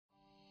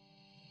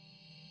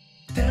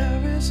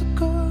There's a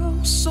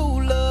girl so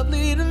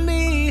lovely to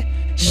me.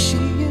 She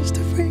is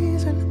the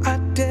reason I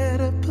dare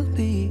to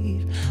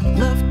believe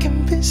love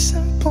can be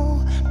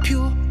simple,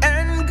 pure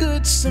and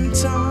good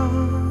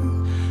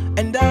sometimes.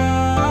 And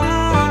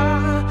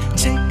I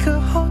take her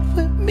heart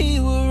with me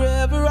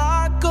wherever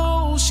I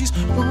go. She's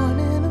one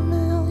in a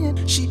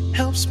million, she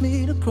helps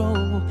me to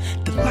grow.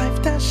 The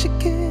life that she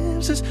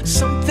gives is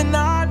something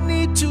I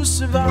need to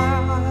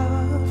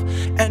survive.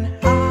 And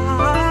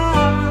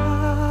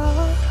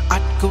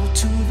I'd go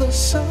to the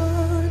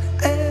sun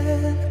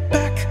and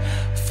back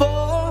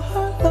for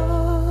her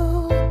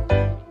love.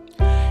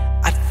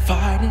 I'd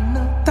fight in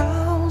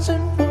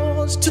 1,000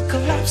 wars to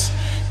collapse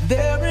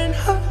there in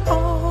her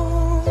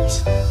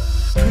arms.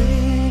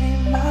 Pretty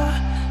my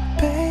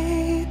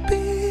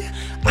baby,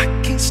 I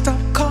can't stop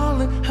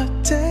calling her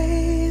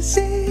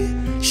Daisy.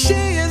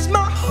 She is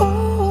my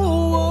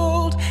whole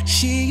world,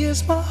 she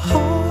is my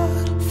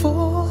heart,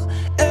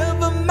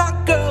 forever my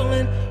girl.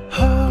 In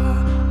her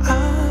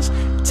eyes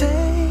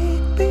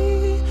take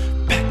me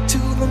back to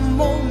the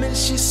moment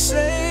she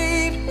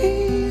saved me.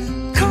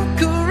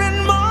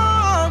 Conquering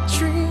my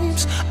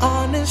dreams,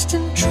 honest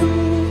and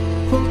true,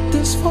 wrote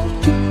this for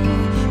you,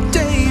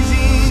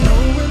 Daisy. No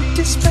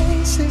empty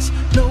spaces,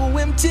 no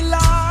empty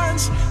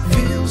lines,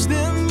 fills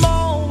them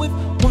all with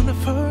one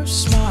of her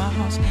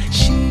smiles.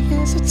 She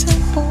is a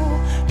temple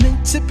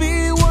meant to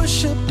be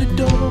worshipped,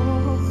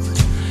 adored,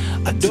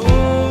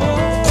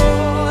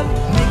 adored.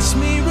 Makes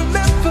me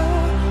remember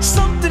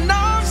something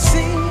I've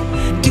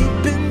seen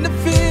deep in the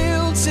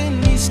fields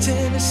in East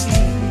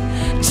Tennessee.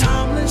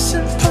 Timeless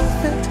and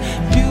perfect,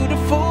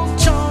 beautiful,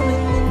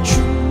 charming and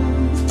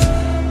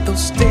true.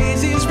 Those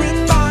daisies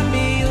remind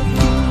me of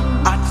you.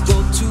 I'd go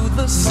to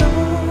the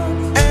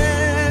sun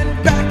and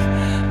back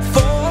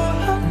for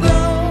her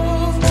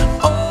love.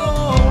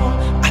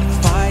 Oh, I'd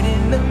fight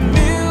in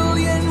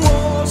 1,000,000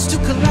 wars to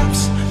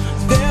collapse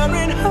there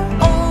in her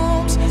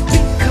arms.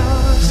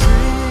 Because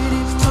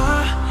pretty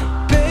my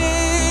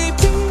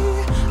baby,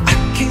 I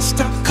can't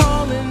stop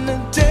calling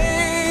her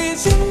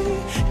Daisy.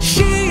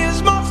 She is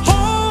my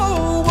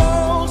whole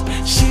world,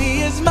 she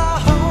is my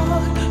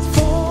heart,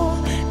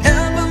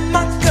 forever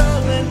my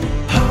girl. And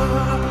her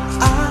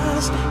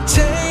eyes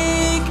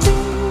take me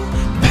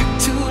back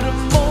to the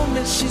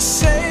moment she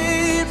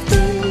saved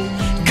me.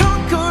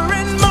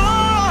 Conquering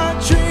my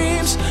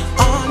dreams,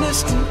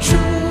 honest and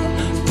true,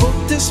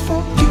 wrote this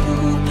for you,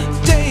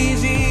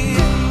 Daisy.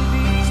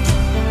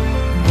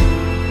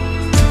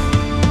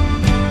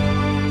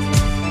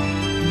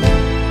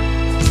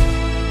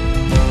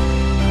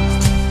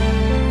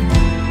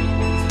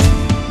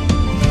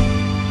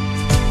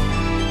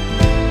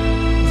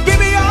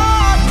 Baby,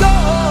 I'll go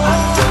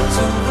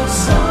to the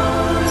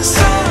sun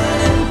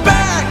and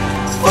back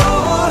for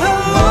her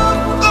love.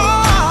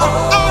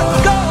 I'll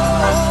go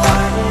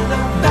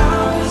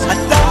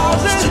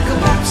 1,000 to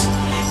collapse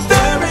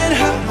there in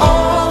her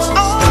arms.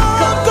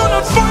 I'm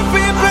gonna fight for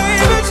you,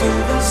 baby. To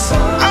the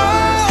sun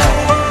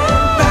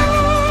and back,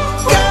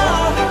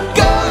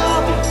 go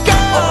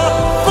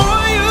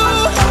for you.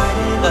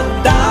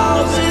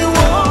 1,000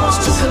 wars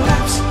to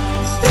collapse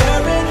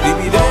there in her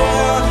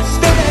arms.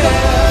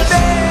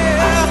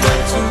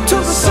 To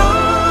the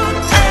sun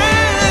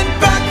and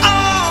back,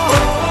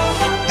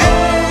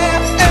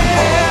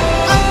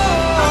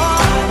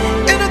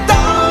 in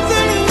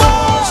 1,000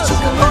 wars to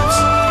collapse.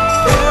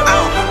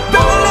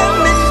 Don't let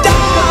me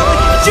die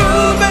with you,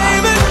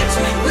 baby,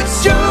 with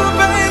you,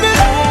 baby.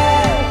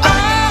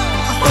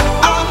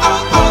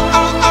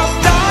 I'm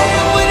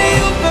dying with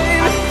you,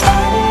 baby.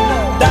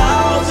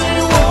 1,000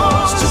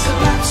 wars to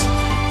collapse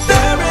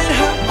there in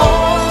her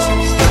arms.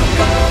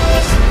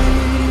 Because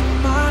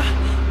my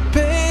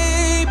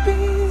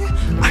baby,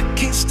 I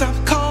can't stop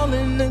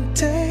calling her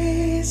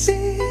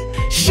Daisy.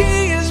 She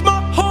is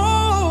my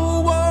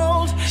whole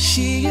world,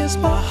 she is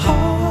my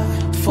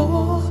heart,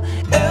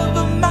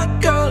 forever my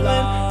girl.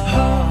 And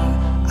her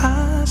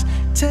eyes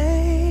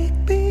take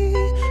me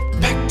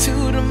back to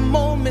the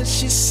moment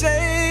she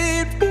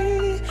saved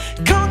me.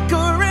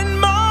 Conquering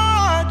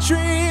my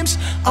dreams,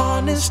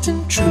 honest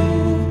and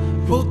true,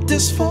 wrote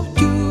this for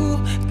you,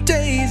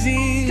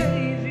 Daisy.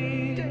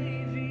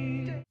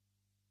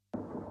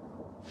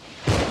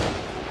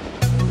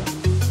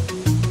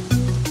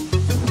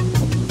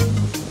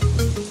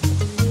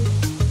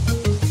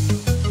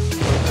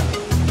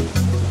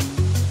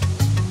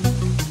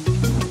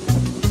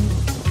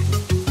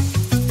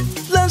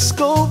 Let's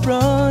go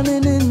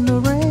running in the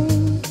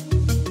rain.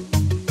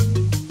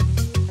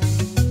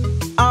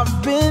 I've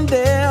been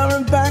there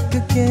and back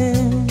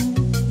again.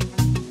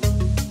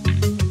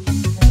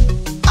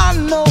 I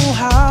know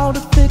how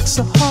to fix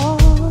a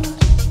heart.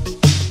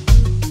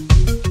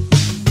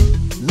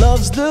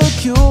 Love's the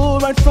cure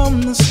right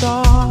from the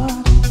start.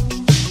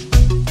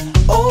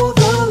 Oh,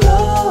 the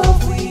love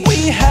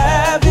we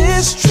have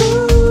is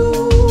true.